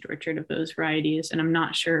Heritage Orchard of those varieties. And I'm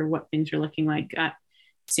not sure what things are looking like at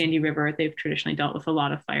Sandy River. They've traditionally dealt with a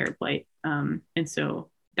lot of fire blight. And so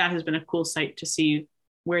that has been a cool site to see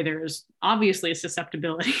where there's obviously a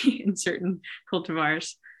susceptibility in certain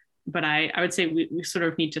cultivars. But I would say we sort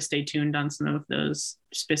of need to stay tuned on some of those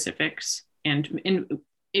specifics. And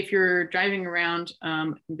if you're driving around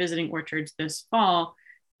visiting orchards this fall,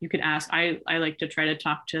 you could ask. I like to try to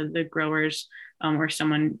talk to the growers or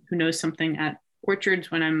someone who knows something at orchards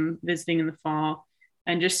when I'm visiting in the fall,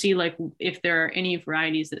 and just see like if there are any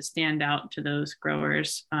varieties that stand out to those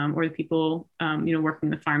growers or the people working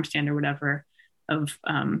the farm stand or whatever of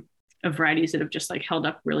varieties that have just like held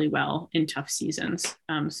up really well in tough seasons.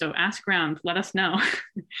 So ask around, let us know,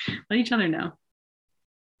 let each other know.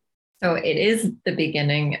 So it is the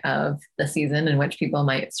beginning of the season in which people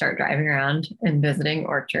might start driving around and visiting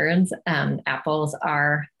orchards. Apples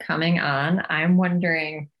are coming on. I'm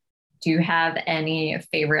wondering, do you have any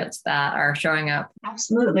favorites that are showing up?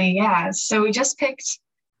 Absolutely, yeah. So we just picked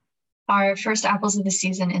our first apples of the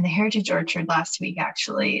season in the Heritage Orchard last week,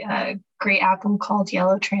 actually. A great apple called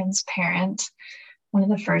Yellow Transparent, one of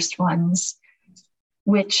the first ones,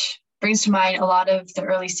 which brings to mind a lot of the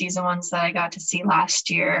early season ones that I got to see last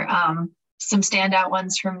year. Some standout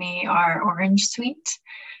ones for me are Orange Sweet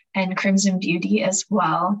and Crimson Beauty as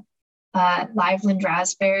well. Liveland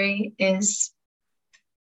raspberry is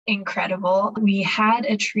incredible. We had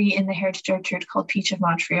a tree in the Heritage Orchard called Peach of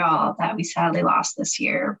Montreal that we sadly lost this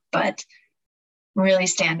year, but really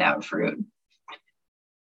standout fruit.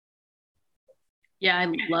 Yeah,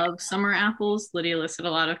 I love summer apples. Lydia listed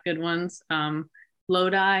a lot of good ones.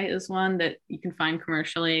 Lodi is one that you can find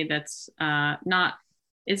commercially that's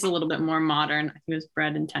is a little bit more modern. I think it was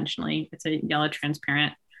bred intentionally. It's a yellow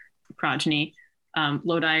transparent progeny.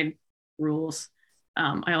 Lodi rules.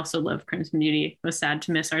 I also love Crimson Beauty. Was sad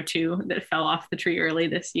to miss our two that fell off the tree early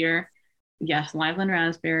this year. Yes, Liveland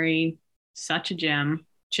raspberry, such a gem.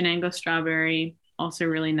 Chenango strawberry, also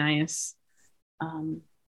really nice.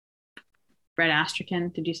 Red Astrakhan.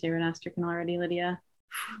 Did you say red Astrakhan already, Lydia?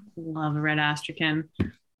 Love a red Astrakhan.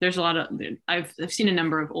 There's a lot of I've seen a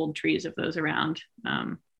number of old trees of those around,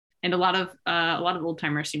 and a lot of old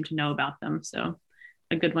timers seem to know about them. So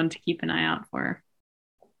a good one to keep an eye out for.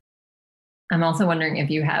 I'm also wondering if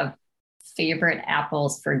you have favorite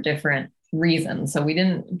apples for different reasons. So we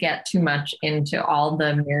didn't get too much into all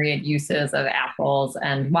the myriad uses of apples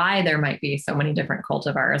and why there might be so many different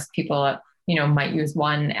cultivars. People, might use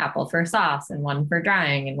one apple for sauce and one for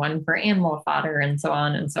drying and one for animal fodder and so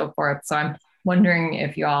on and so forth. So I'm wondering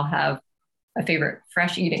if you all have a favorite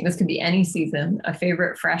fresh eating. This could be any season, a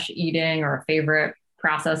favorite fresh eating or a favorite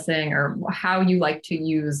processing, or how you like to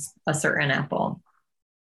use a certain apple.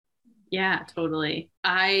 Yeah, totally.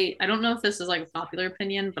 I don't know if this is like a popular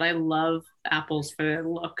opinion, but I love apples for their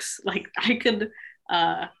looks. Like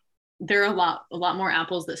there are a lot more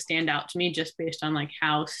apples that stand out to me just based on like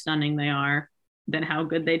how stunning they are than how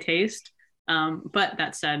good they taste. But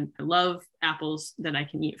that said, I love apples that I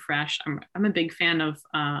can eat fresh. I'm a big fan of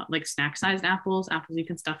like snack sized apples you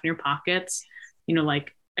can stuff in your pockets.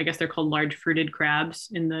 Like I guess they're called large fruited crabs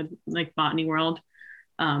in the like botany world.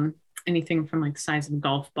 Anything from like the size of a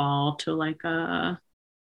golf ball to like a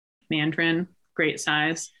mandarin, great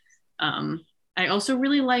size. I also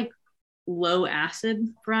really like low acid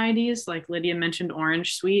varieties, like Lydia mentioned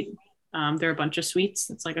orange sweet. There are a bunch of sweets.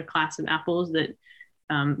 It's like a class of apples that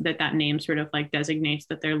that name sort of like designates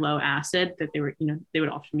that they're low acid, that they would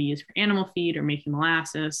often be used for animal feed or making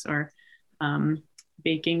molasses or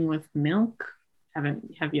baking with milk.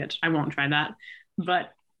 Have yet. I won't try that,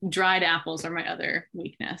 but dried apples are my other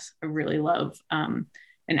weakness. I really love an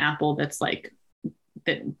apple that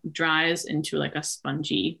dries into like a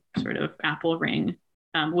spongy sort of apple ring,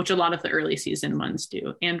 which a lot of the early season ones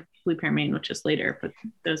do, and Blue Pear Maine, which is later, but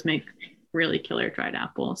those make really killer dried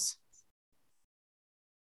apples.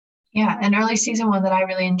 Yeah, an early season one that I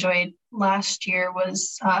really enjoyed last year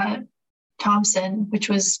was Thompson, which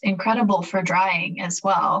was incredible for drying as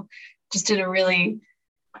well. Just did a really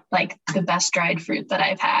like the best dried fruit that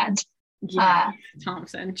I've had. Yeah,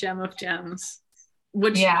 Thompson, gem of gems.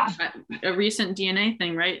 Which a recent DNA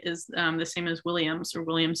thing, right, is the same as Williams or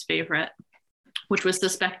Williams' favorite, which was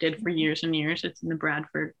suspected for years and years. It's in the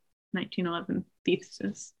Bradford 1911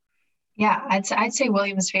 thesis. Yeah, I'd say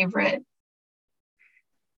Williams' favorite,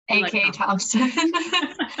 aka Thompson.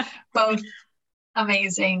 Both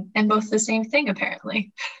amazing and both the same thing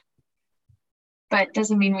apparently, but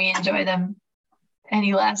doesn't mean we enjoy them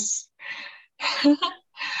any less.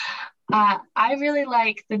 I really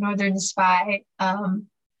like the Northern Spy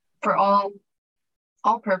for all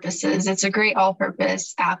purposes. It's a great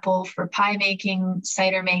all-purpose apple for pie making,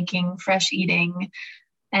 cider making, fresh eating,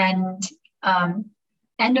 and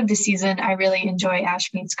end of the season, I really enjoy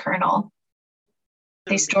Ashmead's kernel.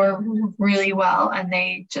 They store really well, and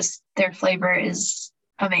their flavor is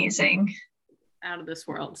amazing. Out of this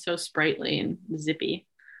world, so sprightly and zippy.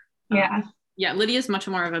 Yeah. Yeah, Lydia's much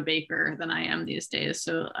more of a baker than I am these days.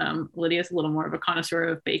 So Lydia's a little more of a connoisseur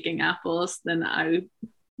of baking apples than I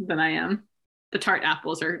am. The tart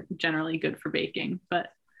apples are generally good for baking, but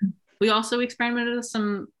we also experimented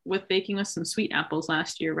with baking with some sweet apples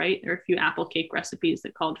last year, right? There were a few apple cake recipes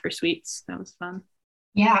that called for sweets. That was fun.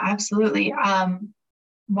 Yeah, absolutely.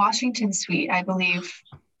 Washington sweet, I believe,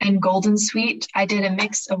 and golden sweet. I did a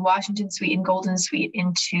mix of Washington sweet and golden sweet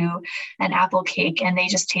into an apple cake, and they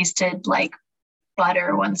just tasted like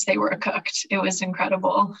butter once they were cooked. It was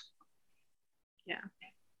incredible. Yeah.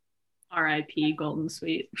 R.I.P. golden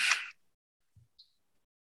sweet.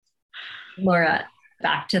 Laura,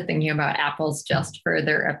 back to thinking about apples just for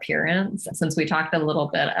their appearance. Since we talked a little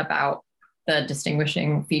bit about the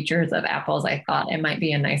distinguishing features of apples, I thought it might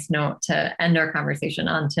be a nice note to end our conversation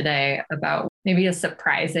on today about maybe a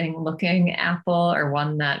surprising looking apple, or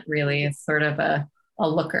one that really is sort of a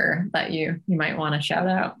looker that you might want to shout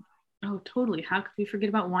out. Oh, totally. How could we forget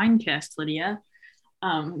about Wine Kist, Lydia?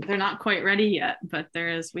 They're not quite ready yet, but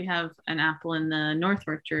we have an apple in the North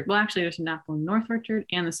Orchard. Well, actually, there's an apple in the North Orchard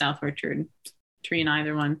and the South Orchard, tree in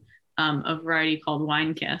either one, a variety called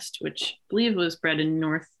Wine-Kist, which I believe was bred in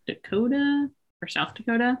North Dakota or South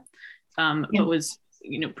Dakota, but was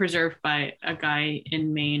preserved by a guy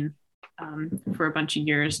in Maine for a bunch of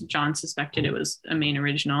years. John suspected it was a Maine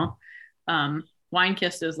original.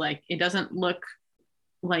 Wine-Kist is like, it doesn't look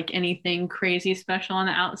like anything crazy special on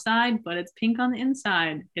the outside, but it's pink on the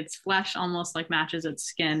inside. Its flesh almost like matches its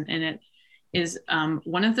skin, and it is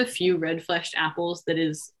one of the few red fleshed apples that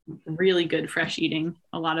is really good fresh eating.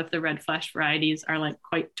 A lot of the red fleshed varieties are like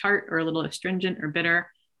quite tart or a little astringent or bitter,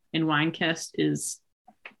 and Wine-Kist is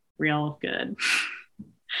real good.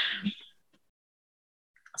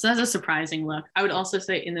 So that's a surprising look. I would also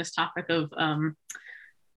say in this topic of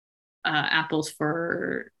apples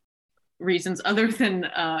for reasons other than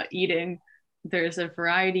eating, there's a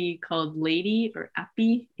variety called Lady or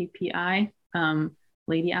Appy, API,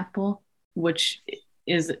 Lady apple, which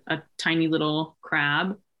is a tiny little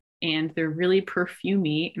crab, and they're really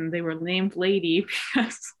perfumey, and they were named Lady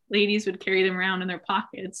because ladies would carry them around in their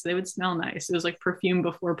pockets. They would smell nice. It was like perfume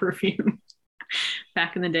before perfume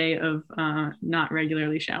back in the day of not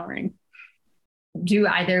regularly showering. Do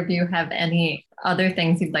either of you have any other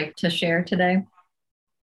things you'd like to share today?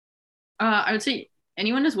 I would say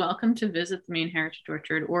anyone is welcome to visit the Maine Heritage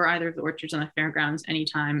Orchard or either of the orchards on the fairgrounds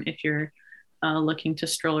anytime if you're looking to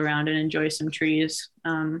stroll around and enjoy some trees.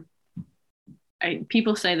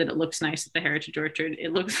 People say that it looks nice at the Heritage Orchard.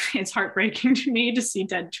 It's heartbreaking to me to see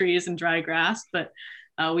dead trees and dry grass, but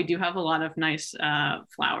we do have a lot of nice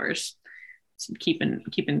flowers, so keeping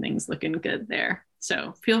things looking good there.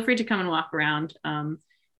 So feel free to come and walk around.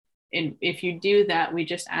 And if you do that, we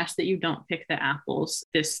just ask that you don't pick the apples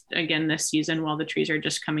this season while the trees are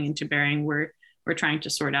just coming into bearing. We're trying to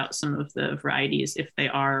sort out some of the varieties if they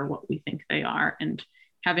are what we think they are. And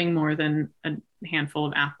having more than a handful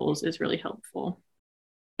of apples is really helpful.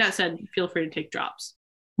 That said, feel free to take drops.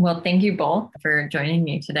 Well, thank you both for joining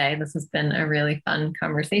me today. This has been a really fun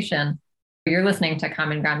conversation. You're listening to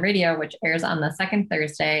Common Ground Radio, which airs on the second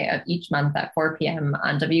Thursday of each month at 4 p.m.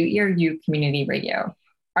 on WERU Community Radio.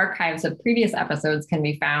 Archives of previous episodes can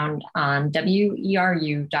be found on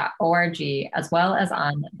weru.org as well as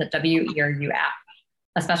on the WERU app.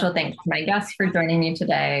 A special thanks to my guests for joining me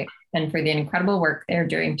today and for the incredible work they're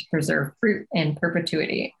doing to preserve fruit in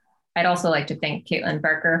perpetuity. I'd also like to thank Caitlin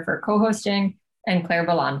Barker for co-hosting and Claire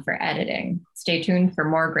Ballon for editing. Stay tuned for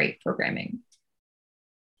more great programming.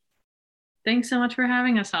 Thanks so much for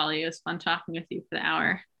having us, Holly. It was fun talking with you for the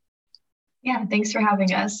hour. Yeah, thanks for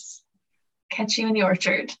having us. Catch you in the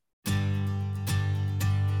orchard.